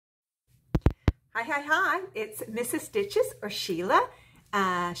Hi. It's Mrs. Stitches or Sheila.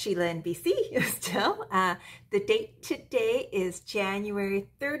 Sheila in BC still. The date today is January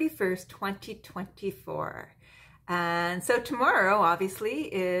 31st, 2024. And so tomorrow, obviously,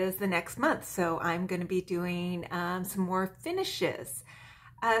 is the next month. So I'm going to be doing some more finishes.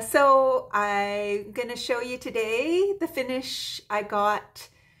 So I'm going to show you today the finish I got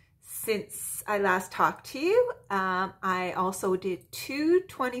since I last talked to you. I also did 2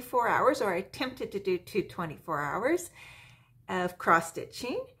 24 hours, or I attempted to do 2 24 hours of cross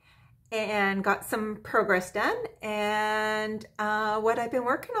stitching and got some progress done, and what I've been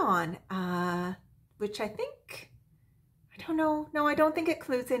working on, which I think, I don't know, no, I don't think it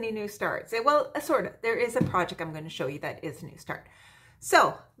includes any new starts. Well, sort of. There is a project I'm going to show you that is a new start.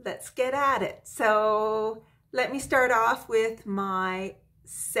 So let's get at it. So let me start off with my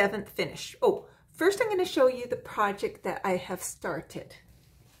 7th finish. Oh, first I'm going to show you the project that I have started.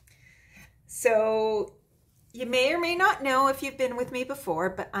 So you may or may not know if you've been with me before,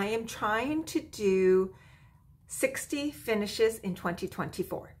 but I am trying to do 60 finishes in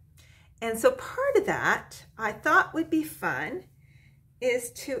 2024. And so part of that I thought would be fun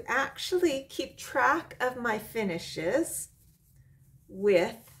is to actually keep track of my finishes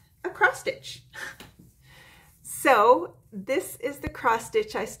with a cross stitch. So this is the cross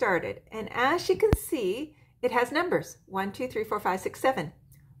stitch I started, and as you can see, it has numbers 1 2 3 4 5 6 7.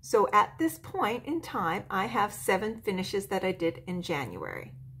 So at this point in time I have 7 finishes that I did in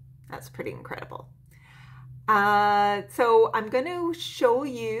January. That's pretty incredible. So I'm going to show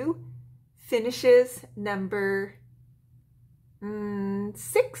you finishes number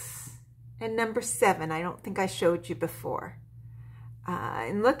 6 and number 7. I don't think I showed you before.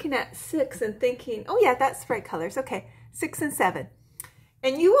 And looking at 6 and thinking, oh yeah, that's the right colors. Okay, 6 and 7.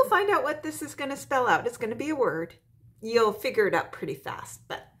 And you will find out what this is going to spell out. It's going to be a word. You'll figure it out pretty fast.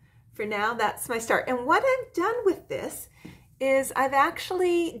 But for now, that's my start. And what I've done with this is I've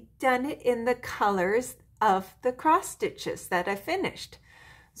actually done it in the colors of the cross stitches that I finished.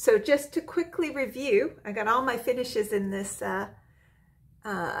 So just to quickly review, I got all my finishes in this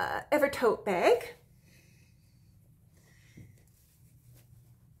Evertote bag.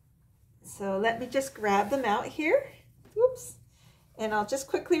 So let me just grab them out here. Oops. And I'll just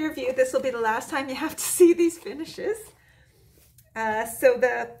quickly review. This will be the last time you have to see these finishes. So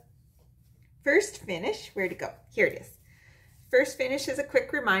the first finish, where'd it go? Here it is. First finish, as a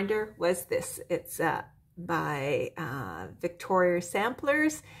quick reminder, was this. It's by Victoria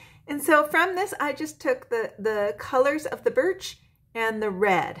Samplers. And so from this, I just took the colors of the birch and the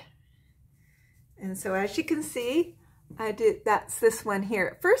red. And so as you can see, that's this one here.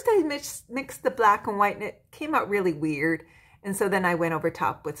 At first I mixed the black and white and it came out really weird. And so then I went over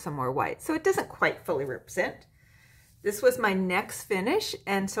top with some more white. So it doesn't quite fully represent. This was my next finish.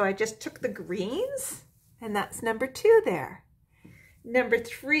 And so I just took the greens, and that's number 2 there. Number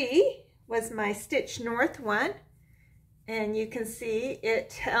 3 was my Stitch North one. And you can see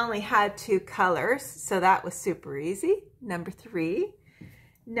it only had 2 colors. So that was super easy. Number 3.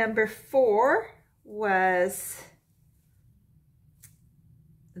 Number 4 was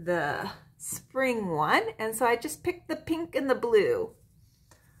the spring one, and so I just picked the pink and the blue.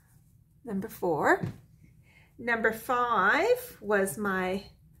 Number 4. Number 5 was my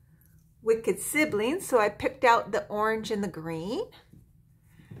Wicked Siblings, so I picked out the orange and the green.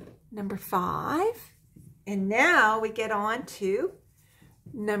 Number 5. And now we get on to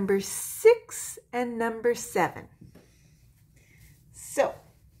number 6 and number 7. So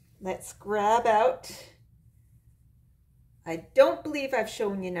let's grab out, I don't believe I've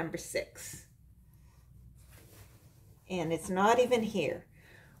shown you number 6. And it's not even here.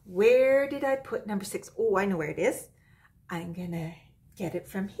 Where did I put number 6? Oh, I know where it is. I'm going to get it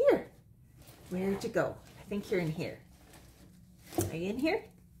from here. Where'd you go? I think you're in here. Are you in here?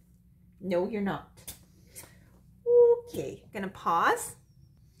 No, you're not. Okay, I'm going to pause.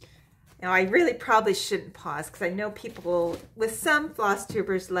 Now, I really probably shouldn't pause because I know people with some floss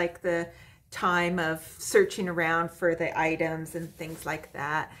tubers like the time of searching around for the items and things like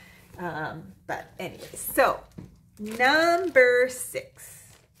that. But anyway, so number 6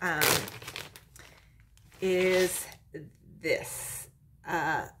 is this.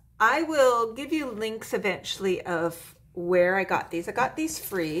 I will give you links eventually of where I got these. I got these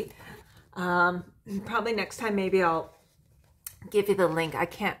free. Probably next time maybe I'll give you the link. I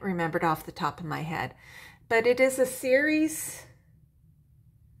can't remember it off the top of my head. But it is a series.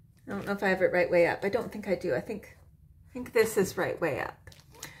 I don't know if I have it right way up. I don't think I do. I think this is right way up.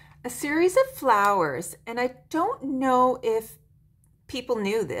 A series of flowers, and I don't know if people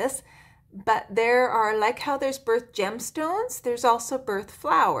knew this, But there are, like how there's birth gemstones, there's also birth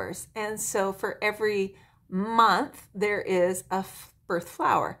flowers. And so for every month, there is a birth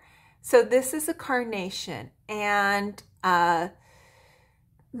flower. So this is a carnation. And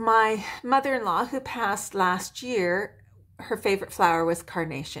my mother-in-law, who passed last year, her favorite flower was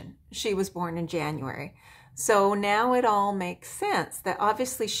carnation. She was born in January. So now it all makes sense that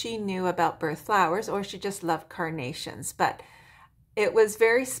obviously she knew about birth flowers, or she just loved carnations. But it was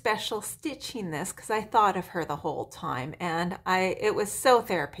very special stitching this because I thought of her the whole time, and it was so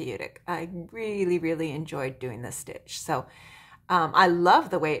therapeutic. I really, really enjoyed doing this stitch. So I love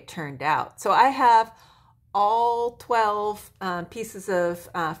the way it turned out. So I have all 12 pieces of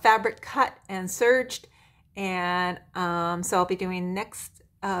fabric cut and serged, and so I'll be doing next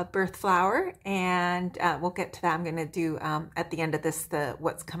birth flower, and we'll get to that. I'm going to do at the end of this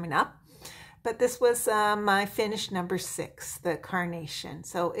what's coming up. But this was my finished number 6, the carnation.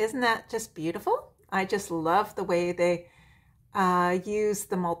 So isn't that just beautiful? I just love the way they use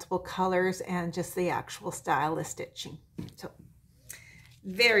the multiple colors and just the actual style of stitching. So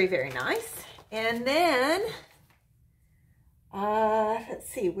very, very nice. And then, let's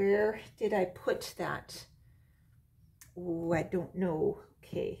see, where did I put that? Oh, I don't know.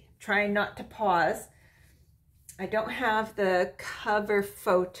 Okay, trying not to pause. I don't have the cover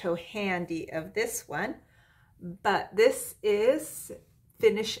photo handy of this one, but this is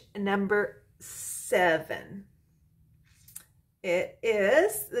finish number 7. It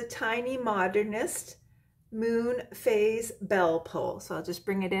is the Tiny Modernist Moon Phase Bell Pull. So I'll just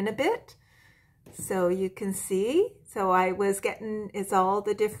bring it in a bit so you can see. So I was getting, it's all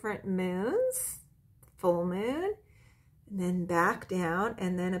the different moons, full moon, and then back down,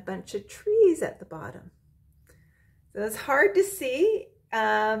 and then a bunch of trees at the bottom. So it's hard to see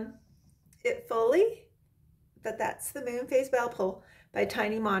it fully, but that's the Moon Phase Bell Pull by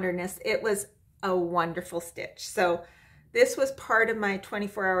Tiny Modernist. It was a wonderful stitch. So this was part of my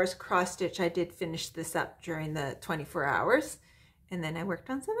 24 hours cross stitch. I did finish this up during the 24 hours, and then I worked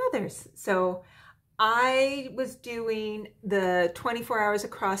on some others. So I was doing the 24 hours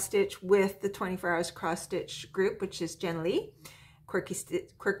of cross stitch with the 24 hours cross stitch group, which is Jen Lee,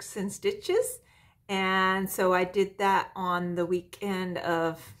 Quirks and Stitches. And so I did that on the weekend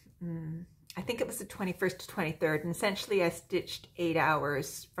of, I think it was the 21st to 23rd. And essentially I stitched 8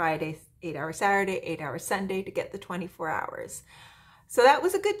 hours Friday, 8 hours Saturday, 8 hours Sunday to get the 24 hours. So that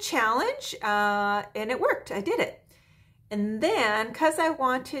was a good challenge, and it worked. I did it. And then, because I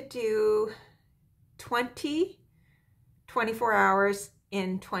want to do 24 hours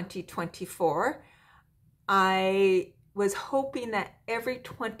in 2024, I was hoping that every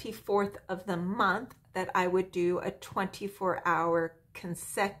 24th of the month that I would do a 24-hour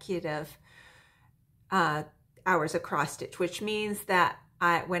consecutive hours of cross stitch, which means that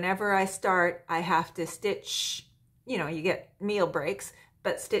whenever I start, I have to stitch, you know, you get meal breaks,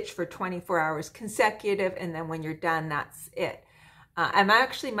 but stitch for 24 hours consecutive, and then when you're done, that's it. I'm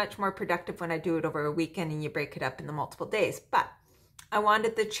actually much more productive when I do it over a weekend and you break it up into multiple days, but I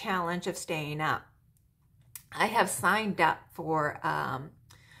wanted the challenge of staying up. I have signed up for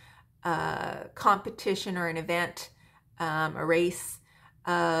a competition or an event, a race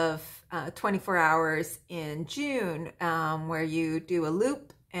of 24 hours in June, where you do a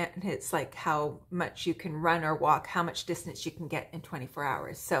loop, and it's like how much you can run or walk, how much distance you can get in 24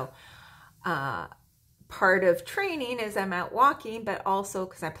 hours. So part of training is I'm out walking, but also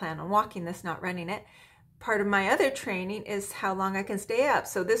because I plan on walking this, not running it, part of my other training is how long I can stay up.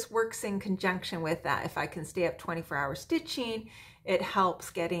 So this works in conjunction with that. If I can stay up 24 hours stitching, it helps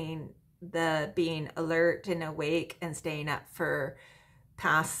getting being alert and awake and staying up for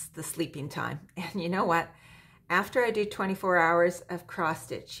past the sleeping time. And you know what? After I do 24 hours of cross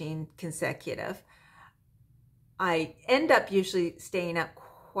stitching consecutive, I end up usually staying up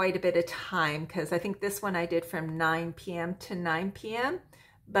quite a bit of time, because I think this one I did from 9 p.m. to 9 p.m.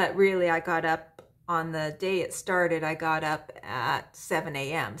 But really I got up on the day it started, I got up at 7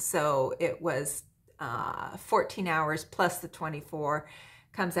 a.m. So it was 14 hours plus the 24,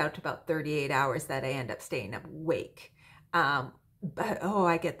 comes out to about 38 hours that I end up staying up awake. But oh,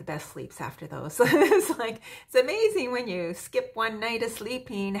 I get the best sleeps after those. It's amazing when you skip one night of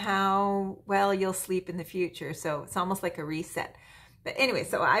sleeping how well you'll sleep in the future. So it's almost like a reset. But anyway,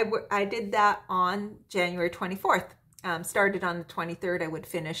 so I did that on January 24th. Started on the 23rd. I would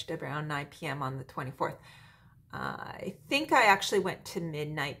finished around 9 p.m. on the 24th. I think I actually went to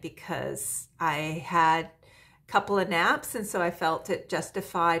midnight because I had a couple of naps, and so I felt it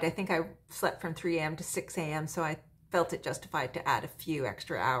justified. I think I slept from 3 a.m. to 6 a.m. So I felt it justified to add a few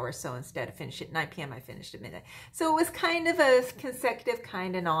extra hours. So instead of finishing at 9 p.m., I finished at midnight. So it was kind of a consecutive,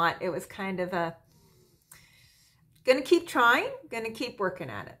 kind of not. It was kind of a, gonna keep trying, gonna keep working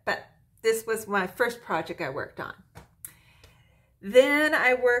at it. But this was my first project I worked on. Then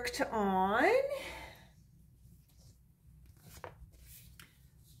I worked on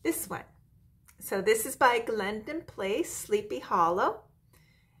this one. So this is by Glendon Place, Sleepy Hollow.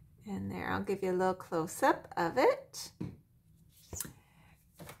 And there, I'll give you a little close-up of it.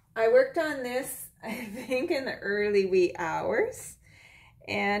 I worked on this, I think, in the early wee hours.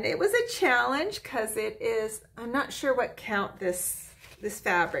 And it was a challenge because it is, I'm not sure what count this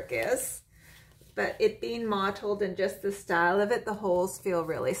fabric is, but it being mottled and just the style of it, the holes feel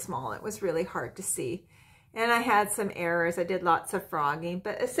really small. It was really hard to see. And I had some errors. I did lots of frogging,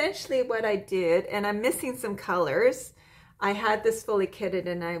 but essentially what I did, and I'm missing some colors. I had this fully kitted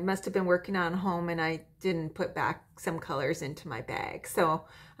and I must have been working on home and I didn't put back some colors into my bag. So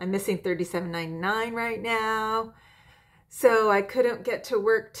I'm missing $37.99 right now. So I couldn't get to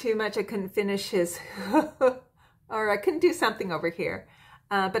work too much. I couldn't finish his, or I couldn't do something over here.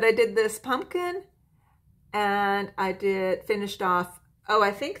 But I did this pumpkin and I finished off, I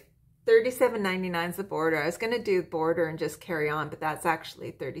think $37.99 is the border. I was going to do border and just carry on, but that's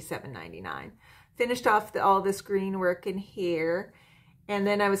actually $37.99. Finished off all this green work in here. And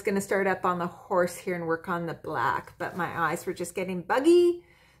then I was going to start up on the horse here and work on the black, but my eyes were just getting buggy.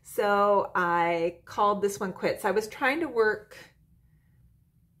 So I called this one quits. I was trying to work,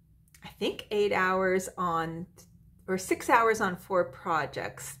 I think 8 hours on, or 6 hours on 4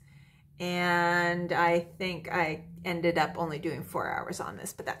 projects. And I think I ended up only doing 4 hours on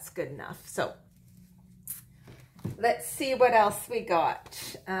this, but that's good enough. So let's see what else we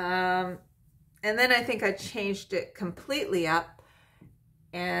got. And then I think I changed it completely up.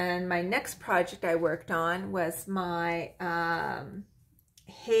 And my next project I worked on was my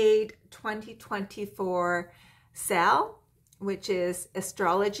Haid 2024 Sal, which is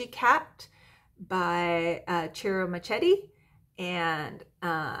Astrology Cat by Chiro Machete. And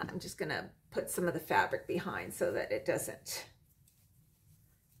I'm just gonna put some of the fabric behind so that it doesn't.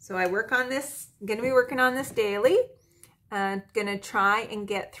 So I work on this, I'm gonna be working on this daily. I'm gonna try and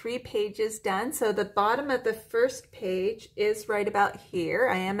get 3 pages done. So the bottom of the first page is right about here.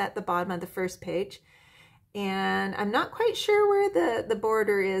 I am at the bottom of the first page. And I'm not quite sure where the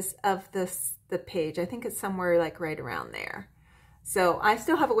border is of the page. I think it's somewhere like right around there. So I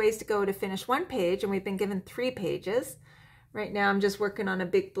still have a ways to go to finish 1 page, and we've been given 3 pages. Right now I'm just working on a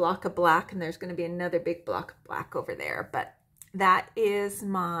big block of black, and there's going to be another big block of black over there. But that is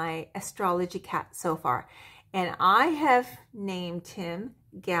my Astrology Cat so far. And I have named him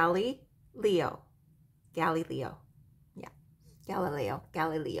Galileo. Galileo. Yeah.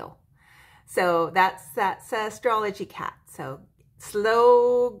 Galileo. So that's Astrology Cat. So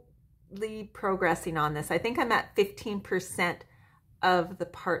slowly progressing on this. I think I'm at 15% of the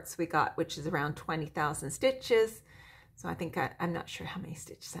parts we got, which is around 20,000 stitches. So I think I'm not sure how many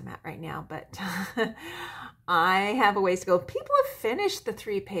stitches I'm at right now, but I have a ways to go. People have finished the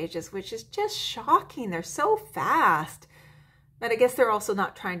 3 pages, which is just shocking. They're so fast. But I guess they're also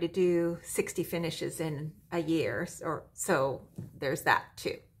not trying to do 60 finishes in a year, or so there's that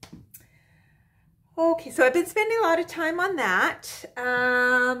too. Okay, so I've been spending a lot of time on that.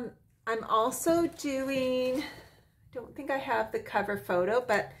 I'm also doing, I don't think I have the cover photo,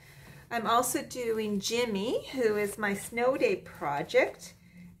 but I'm also doing Jimmy, who is my snow day project.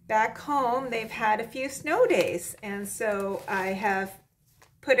 Back home, they've had a few snow days, and so I have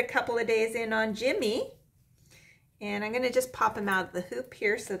put a couple of days in on Jimmy, and I'm going to just pop him out of the hoop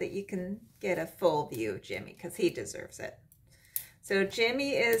here so that you can get a full view of Jimmy, because he deserves it. So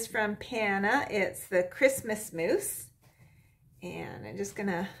Jimmy is from Pana. It's the Christmas Moose, and I'm just going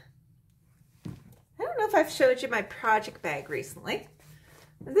to, I don't know if I've showed you my project bag recently.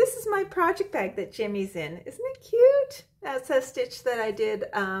 This is my project bag that Jimmy's in. Isn't it cute? That's a stitch that I did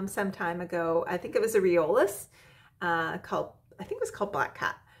some time ago. I think it was a Riolis I think it was called Black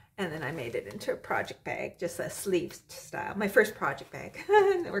Cat. And then I made it into a project bag, just a sleeve style. My first project bag.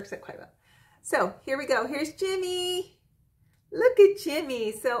 It works out quite well. So here we go. Here's Jimmy. Look at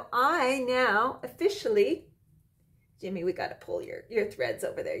Jimmy. So I now officially, Jimmy, we got to pull your threads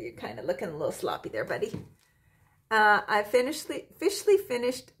over there. You're kind of looking a little sloppy there, buddy. I officially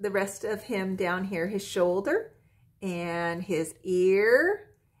finished the rest of him down here, his shoulder and his ear.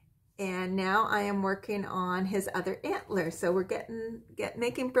 And now I am working on his other antler. So we're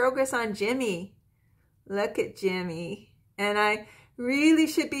making progress on Jimmy. Look at Jimmy. And I really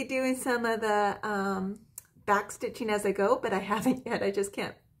should be doing some of the back stitching as I go, but I haven't yet. I just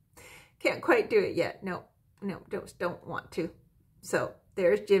can't quite do it yet. No, don't want to. So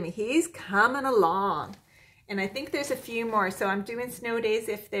there's Jimmy. He's coming along. And I think there's a few more. So I'm doing snow days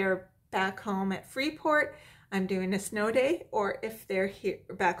if they're back home at Freeport. I'm doing a snow day, or if they're here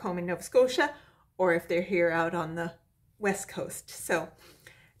back home in Nova Scotia, or if they're here out on the West Coast. So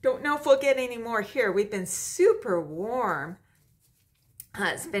don't know if we'll get any more here. We've been super warm.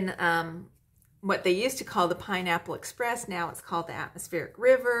 It's been what they used to call the Pineapple Express. Now it's called the Atmospheric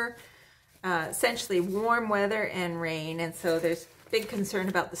River. Essentially warm weather and rain. And so there's big concern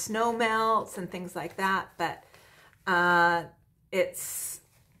about the snow melts and things like that. But it's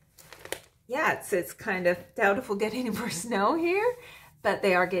kind of doubt if we'll get any more snow here. But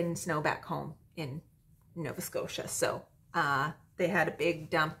they are getting snow back home in Nova Scotia. So they had a big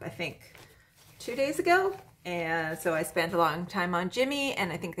dump, I think, 2 days ago. And so I spent a long time on Jimmy,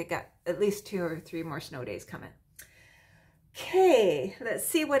 and I think they got at least 2 or 3 more snow days coming. Okay, let's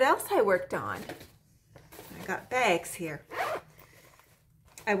see what else I worked on. I got bags here.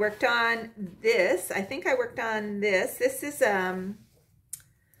 I worked on this. I think I worked on this. This is, I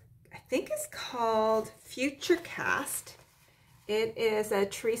think it's called Future Cast. It is a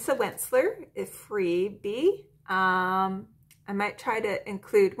Teresa Wentzler, a freebie. I might try to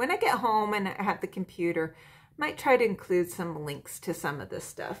include, when I get home and I have the computer, I might try to include some links to some of this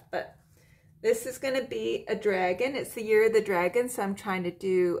stuff. But this is going to be a dragon. It's the year of the dragon, so I'm trying to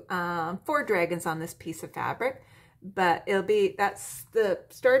do 4 dragons on this piece of fabric. But that's the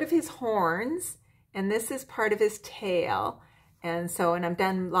start of his horns, and this is part of his tail. And I'm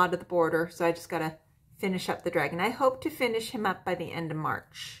done a lot of the border, so I just got to finish up the dragon. I hope to finish him up by the end of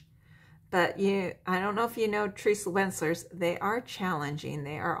March. But I don't know if you know Teresa Wentzler's, they are challenging.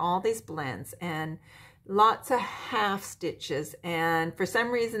 They are all these blends and lots of half stitches. And for some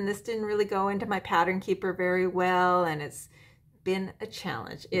reason, this didn't really go into my pattern keeper very well. And it's been a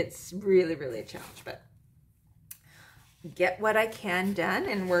challenge. It's really, really a challenge. But get what I can done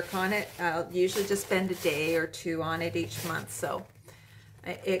and work on it. I'll usually just spend a day or 2 on it each month. So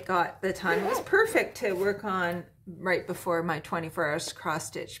it got the time. It was perfect to work on right before my 24 hours cross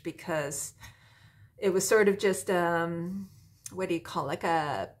stitch, because it was sort of just what do you call, like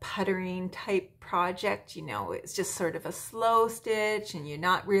a puttering type project. It's just sort of a slow stitch, and you're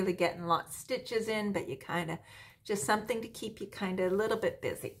not really getting lots of stitches in, but you kind of just something to keep you kind of a little bit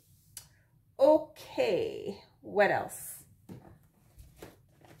busy. Okay, what else?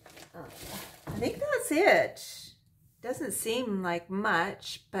 I think that's it. Doesn't seem like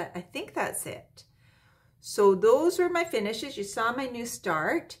much, but I think that's it. So those were my finishes. You saw my new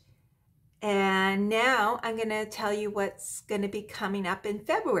start. And now I'm going to tell you what's going to be coming up in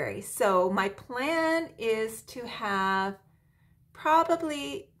February. So my plan is to have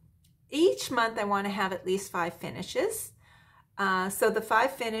probably each month I want to have at least 5 finishes. So the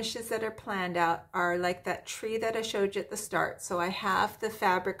 5 finishes that are planned out are like that tree that I showed you at the start. So I have the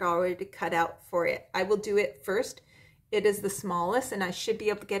fabric already cut out for it. I will do it first. It is the smallest, and I should be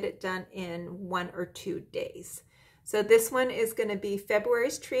able to get it done in 1 or 2 days. So this one is going to be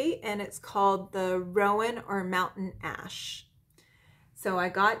February's tree, and it's called the Rowan or Mountain Ash. So I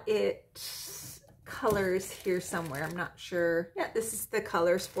got it colors here somewhere. I'm not sure. Yeah, this is the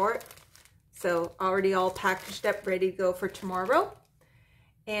colors for it. So already all packaged up, ready to go for tomorrow.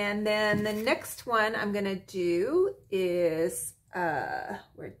 And then the next one I'm going to do is,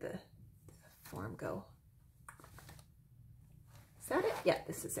 where'd the form go? Is that it? Yeah,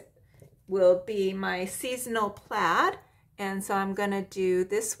 this is it. Will be my seasonal plaid. And so I'm going to do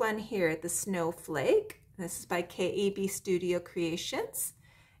this one here, the Snowflake. This is by KEB Studio Creations.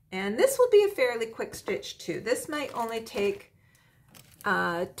 And this will be a fairly quick stitch too. This might only take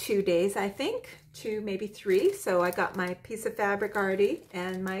 2 days, I think, 2, maybe 3. So I got my piece of fabric already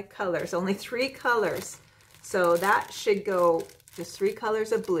and my colors, only 3 colors. So that should go, just 3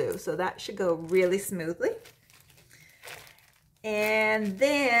 colors of blue. So that should go really smoothly. And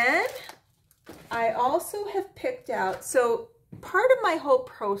then I also have picked out, so part of my whole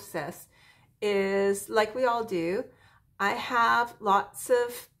process is, like we all do, I have lots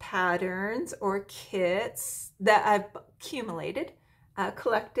of patterns or kits that I've accumulated,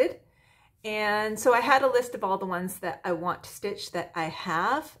 collected. And so I had a list of all the ones that I want to stitch that I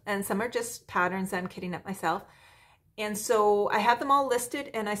have, and some are just patterns I'm kitting up myself. And so I have them all listed,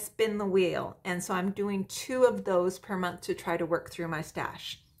 and I spin the wheel. And so I'm doing 2 of those per month to try to work through my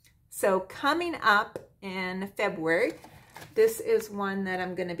stash. So coming up in February, this is one that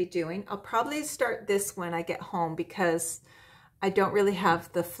I'm going to be doing. I'll probably start this when I get home, because I don't really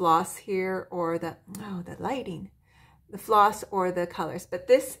have the floss here or the lighting, the floss or the colors. But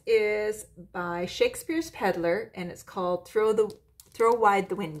this is by Shakespeare's Peddler, and it's called Throw Wide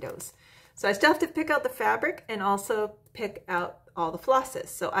the Windows. So I still have to pick out the fabric and also pick out all the flosses.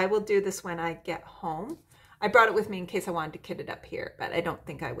 So I will do this when I get home. I brought it with me in case I wanted to kit it up here, but I don't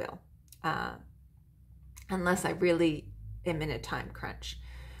think I will. Unless I really am in a time crunch.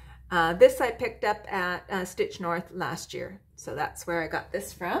 This I picked up at Stitch North last year. So that's where I got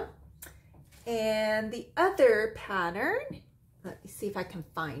this from. And the other pattern, let me see if I can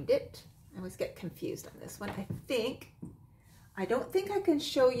find it. I always get confused on this one. I don't think I can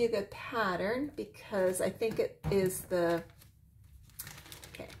show you the pattern because I think it is the,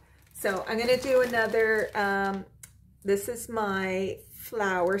 okay. So I'm gonna do another, this is my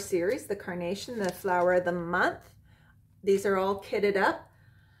flower series, the Carnation, the Flower of the Month. These are all kitted up.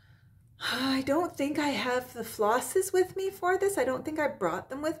 I don't think I have the flosses with me for this. I don't think I brought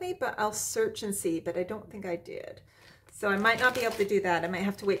them with me, but I'll search and see, but I don't think I did. So I might not be able to do that. I might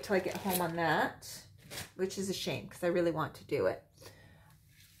have to wait till I get home on that, which is a shame because I really want to do it.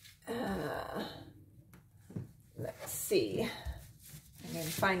 Let's see. And then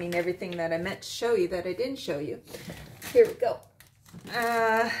finding everything that I meant to show you that I didn't show you. Here we go.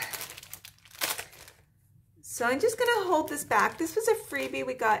 So I'm just going to hold this back. This was a freebie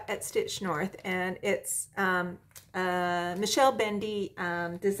we got at Stitch North, and it's Michelle Bendy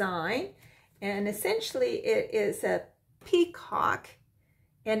design. And essentially it is a peacock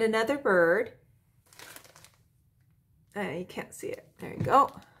and another bird. You can't see it. There you go.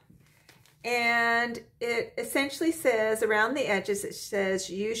 And it essentially says, around the edges, it says,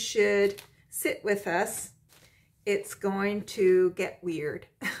 you should sit with us. It's going to get weird.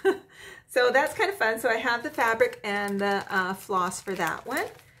 So that's kind of fun. So I have the fabric and the floss for that one.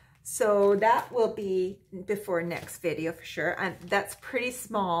 So that will be before next video for sure. That's pretty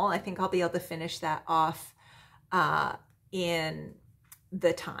small. I think I'll be able to finish that off in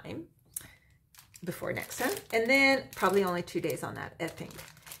the time before next time. And then probably only 2 days on that, I think.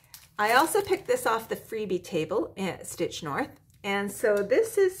 I also picked this off the freebie table at Stitch North. And so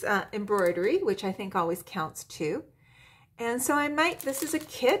this is embroidery, which I think always counts too. And so I might, this is a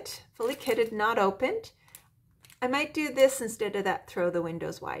kit, fully kitted, not opened. I might do this instead of that throw the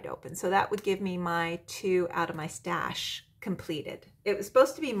windows wide open. So that would give me my 2 out of my stash completed. It was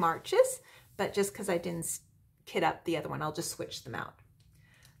supposed to be March's, but just because I didn't kit up the other one, I'll just switch them out.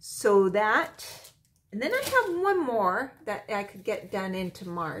 So that, and then I have one more that I could get done into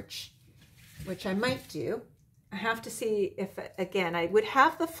March, which I might do. I have to see if, again, I would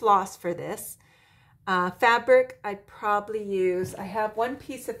have the floss for this. Fabric, I'd probably use, I have one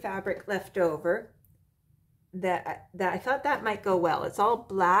piece of fabric left over that I thought that might go well. It's all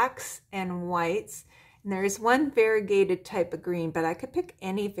blacks and whites. And there's one variegated type of green, but I could pick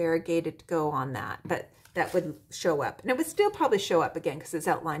any variegated to go on that, but that would show up. And it would still probably show up again because it's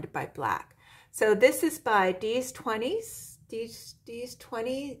outlined by black. So this is by D's 20 Stitches.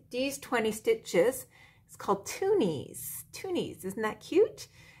 It's called Toonies. Toonies, isn't that cute?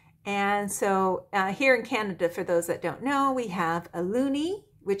 And so here in Canada, for those that don't know, we have a loonie,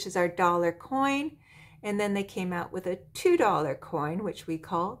 which is our dollar coin. And then they came out with a $2 coin, which we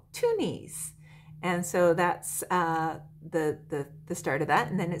call Toonies. And so that's the start of that.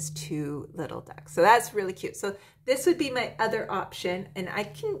 And then it's 2 little ducks. So that's really cute. So this would be my other option. And I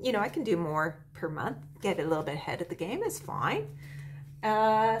can, you know, I can do more per month, get a little bit ahead of the game. It's fine.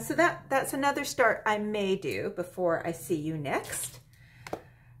 So that's another start I may do before I see you next.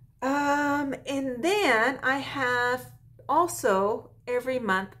 And then I have also every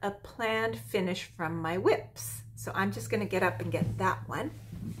month a planned finish from my whips. So I'm just going to get up and get that one.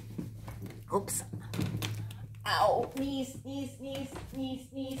 Oops. Ow. Knees, knees, knees, knees,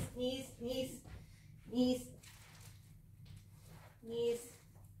 knees, knees, knees, knees, knees.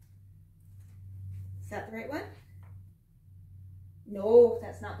 Is that the right one? No,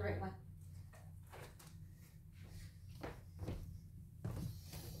 that's not the right one.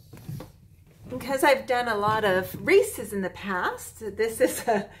 Because I've done a lot of races in the past, this is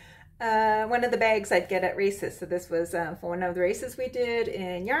one of the bags I'd get at races. So this was for one of the races we did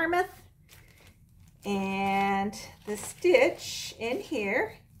in Yarmouth. And the stitch in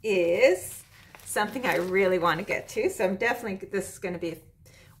here is something I really want to get to. So I'm definitely, this is going to be,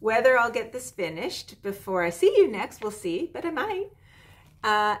 whether I'll get this finished before I see you next, we'll see, but I might,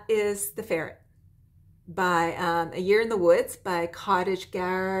 is the ferret. By A Year in the Woods by Cottage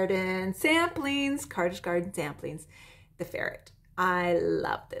Garden Samplings, the ferret. I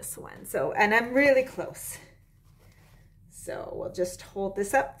love this one. So, and I'm really close. So we'll just hold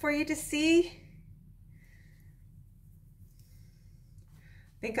this up for you to see.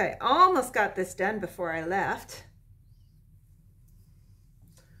 I think I almost got this done before I left.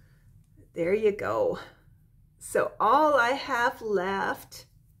 There you go. So all I have left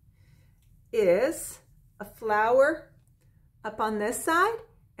is a flower up on this side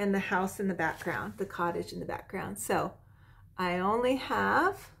and the house in the background, the cottage in the background. So I only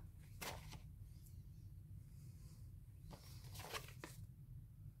have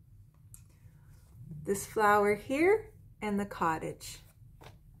this flower here and the cottage.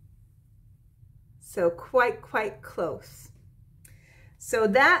 So quite close. So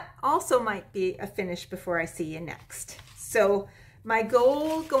that also might be a finish before I see you next. So my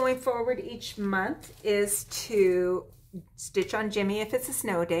goal going forward each month is to stitch on Jimmy if it's a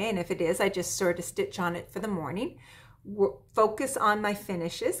snow day, and if it is, I just sort of stitch on it for the morning. Focus on my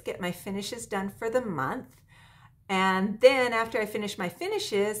finishes, get my finishes done for the month. And then after I finish my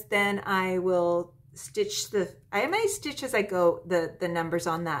finishes, then I will stitch I may stitch as I go the numbers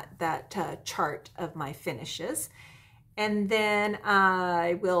on that chart of my finishes. And then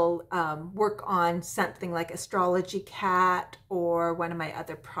I will work on something like Astrology Cat or one of my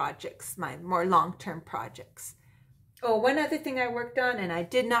other projects, my more long-term projects. Oh, one other thing I worked on, and I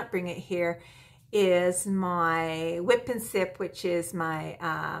did not bring it here, is my Whip and Sip, which is my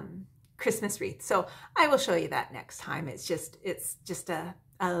Christmas wreath. So I will show you that next time. It's just a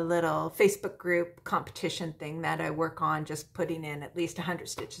little Facebook group competition thing that I work on, just putting in at least 100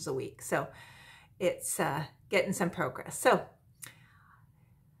 stitches a week. So it's getting some progress. So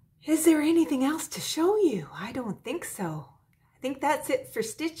is there anything else to show you? I don't think so. I think that's it for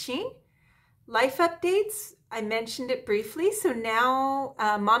stitching. Life updates, I mentioned it briefly. So now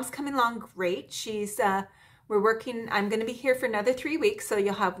Mom's coming along great. We're working, I'm going to be here for another 3 weeks. So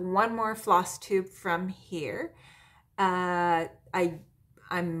you'll have one more floss tube from here. We're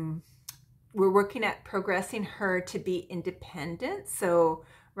working at progressing her to be independent. So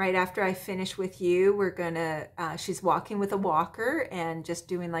right after I finish with you, we're gonna, she's walking with a walker and just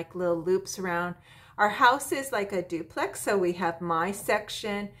doing like little loops around. Our house is like a duplex. So we have my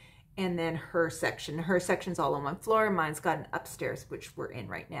section and then her section. Her section's all on one floor. Mine's got an upstairs, which we're in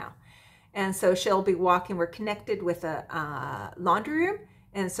right now. And so she'll be walking, we're connected with a laundry room.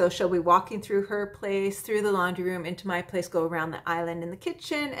 And so she'll be walking through her place, through the laundry room, into my place, go around the island in the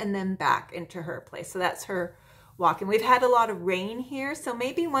kitchen, and then back into her place. So that's her walking. We've had a lot of rain here, so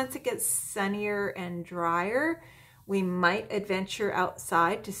maybe once it gets sunnier and drier, we might adventure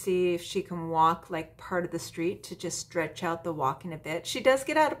outside to see if she can walk like part of the street to just stretch out the walking a bit. She does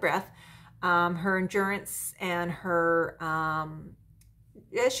get out of breath. Her endurance and her,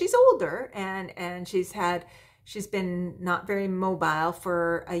 she's older, and she's been not very mobile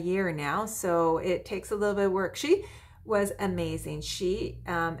for a year now, so it takes a little bit of work. She was amazing. She,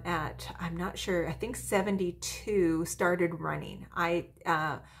 I'm not sure, I think 72, started running. I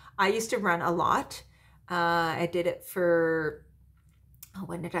used to run a lot. I did it for,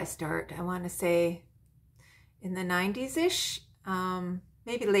 when did I start? I want to say in the 90s-ish,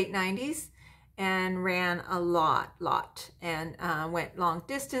 maybe late 90s. And ran a lot, and went long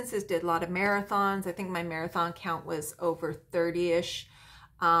distances, did a lot of marathons. I think my marathon count was over 30-ish,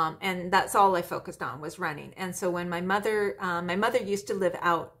 and that's all I focused on was running. And so when my mother used to live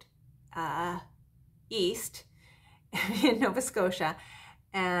out east in Nova Scotia,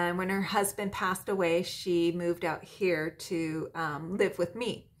 and when her husband passed away, she moved out here to live with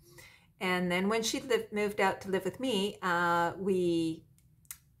me. And then when she moved out to live with me,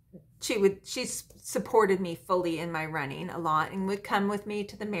 she supported me fully in my running a lot and would come with me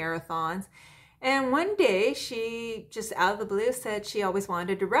to the marathons. And one day she just out of the blue said she always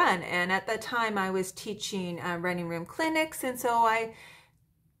wanted to run. And at that time I was teaching running room clinics. And so I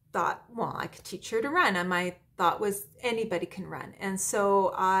thought, well, I could teach her to run. And my thought was anybody can run. And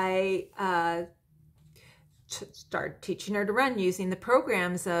so I started teaching her to run using the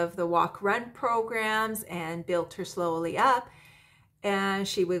programs of the walk run programs and built her slowly up. And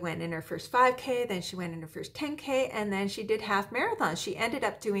she went in her first 5K, then she went in her first 10K, and then she did half marathons. She ended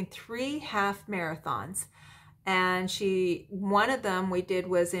up doing 3 half marathons. And one of them we did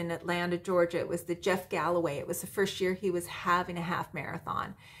was in Atlanta, Georgia. It was the Jeff Galloway. It was the first year he was having a half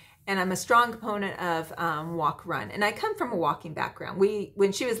marathon. And I'm a strong component of walk run. And I come from a walking background.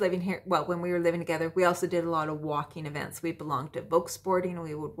 When she was living here, well, when we were living together, we also did a lot of walking events. We belonged to Vogue Sporting, and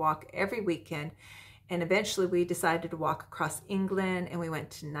we would walk every weekend. And eventually we decided to walk across England, and we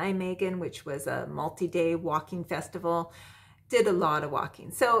went to Nijmegen, which was a multi-day walking festival. Did a lot of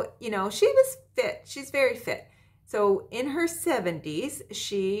walking. So, you know, she was fit. She's very fit. So in her 70s,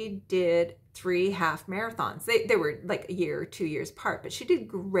 she did 3 half marathons. They were like a year or 2 years apart, but she did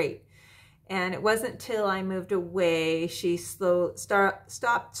great. And it wasn't till I moved away, she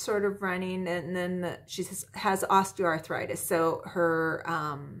stopped sort of running, and then she has osteoarthritis. So her,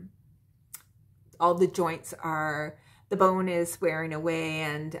 all the joints are the bone is wearing away.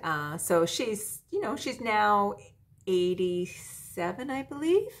 And so she's, you know, she's now 87, I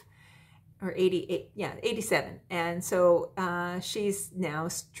believe, or 88, yeah, 87. And so she's now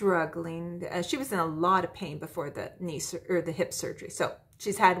struggling. She was in a lot of pain before the knee or the hip surgery. So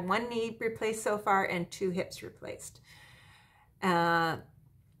she's had one knee replaced so far and 2 hips replaced.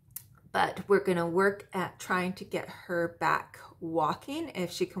 But we're going to work at trying to get her back walking. If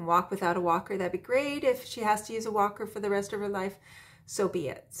she can walk without a walker, that'd be great. If she has to use a walker for the rest of her life, so be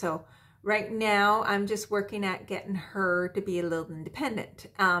it. So right now, I'm just working at getting her to be a little independent.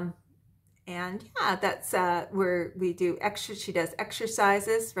 And yeah, that's where we do she does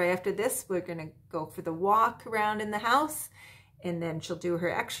exercises. Right after this, we're going to go for the walk around in the house. And then she'll do her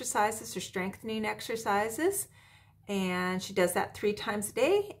exercises, her strengthening exercises. And she does that 3 times a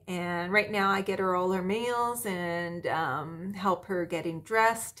day. And right now I get her all her meals and help her getting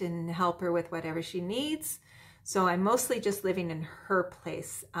dressed and help her with whatever she needs. So I'm mostly just living in her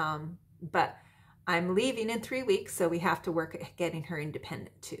place. But I'm leaving in 3 weeks, so we have to work at getting her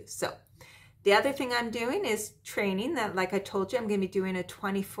independent too. So the other thing I'm doing is training that, like I told you, I'm going to be doing a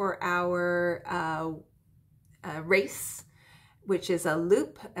 24-hour race, which is a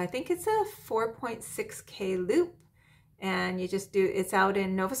loop. I think it's a 4.6K loop. And you just do, it's out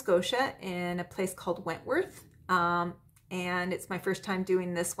in Nova Scotia in a place called Wentworth. And it's my first time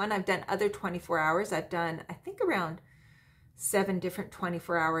doing this one. I've done other 24 hours. I've done, I think, around 7 different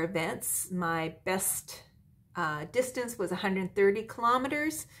 24-hour events. My best distance was 130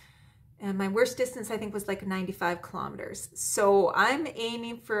 kilometers. And my worst distance, I think, was like 95 kilometers. So I'm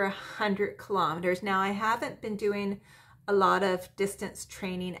aiming for 100 kilometers. Now, I haven't been doing a lot of distance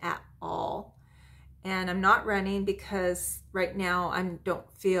training at all. And I'm not running because right now I don't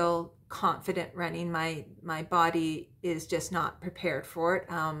feel confident running. My body is just not prepared for it.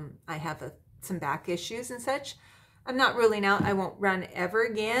 I have some back issues and such. I'm not ruling out I won't run ever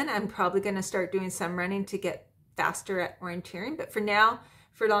again. I'm probably going to start doing some running to get faster at orienteering. But for now,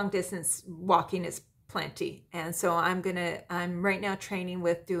 for long distance, walking is plenty. And so I'm right now training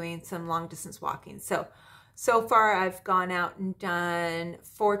with doing some long distance walking. So far, I've gone out and done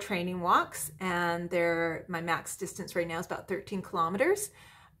 4 training walks, and my max distance right now is about 13 kilometers.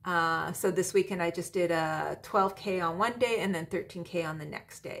 So this weekend, I just did a 12K on one day and then 13K on the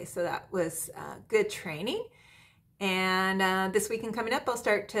next day. So that was good training. And this weekend coming up, I'll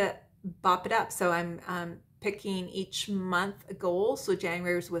start to bop it up. So I'm picking each month a goal. So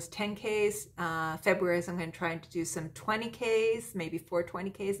January's was 10Ks. February's I'm going to try to do some 20Ks, maybe 4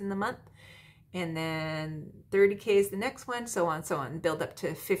 20Ks in the month. And then 30K is the next one, so on, build up to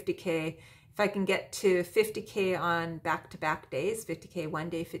 50K. If I can get to 50K on back-to-back days, 50K one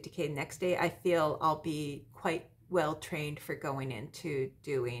day, 50K the next day, I feel I'll be quite well trained for going into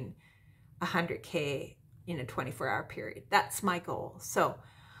doing 100K in a 24-hour period. That's my goal. So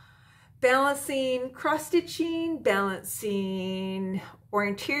balancing cross-stitching, balancing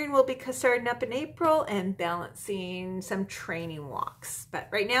orienteering will be starting up in April, and balancing some training walks. But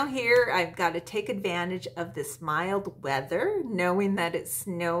right now here, I've got to take advantage of this mild weather, knowing that it's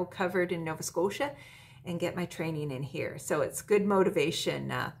snow covered in Nova Scotia, and get my training in here. So it's good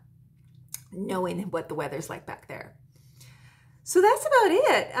motivation knowing what the weather's like back there. So that's about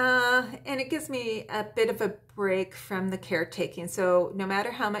it. And it gives me a bit of a break from the caretaking. So no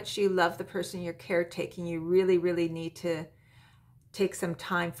matter how much you love the person you're caretaking, you really, really need to take some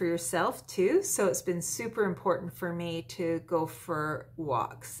time for yourself too. So it's been super important for me to go for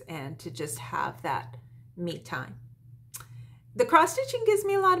walks and to just have that me time. The cross stitching gives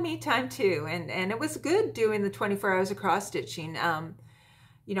me a lot of me time too. And it was good doing the 24 hours of cross stitching.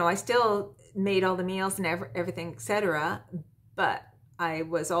 You know, I still made all the meals and everything, etc. But I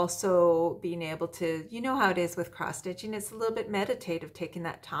was also being able to, you know how it is with cross stitching, it's a little bit meditative, taking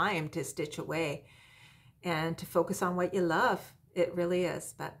that time to stitch away and to focus on what you love. It really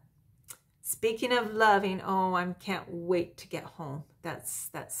is. But speaking of loving, oh, I can't wait to get home.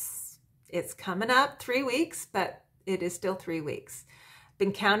 It's coming up 3 weeks, but it is still 3 weeks.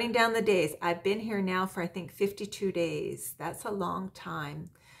 Been counting down the days. I've been here now for, I think, 52 days. That's a long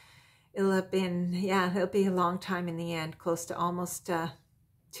time. It'll have been, yeah, it'll be a long time in the end, close to almost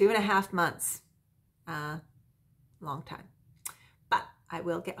 2.5 months. Long time. But I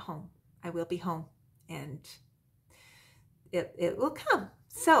will get home. I will be home, and it will come.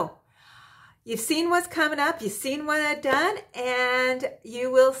 So you've seen what's coming up. You've seen what I've done, and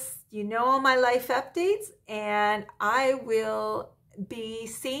you know all my life updates, and I will be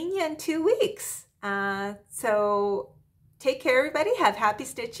seeing you in 2 weeks. So take care, everybody. Have happy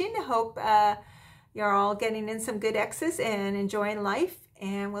stitching. I hope you're all getting in some good X's and enjoying life,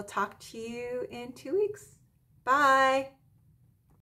 and we'll talk to you in 2 weeks. Bye.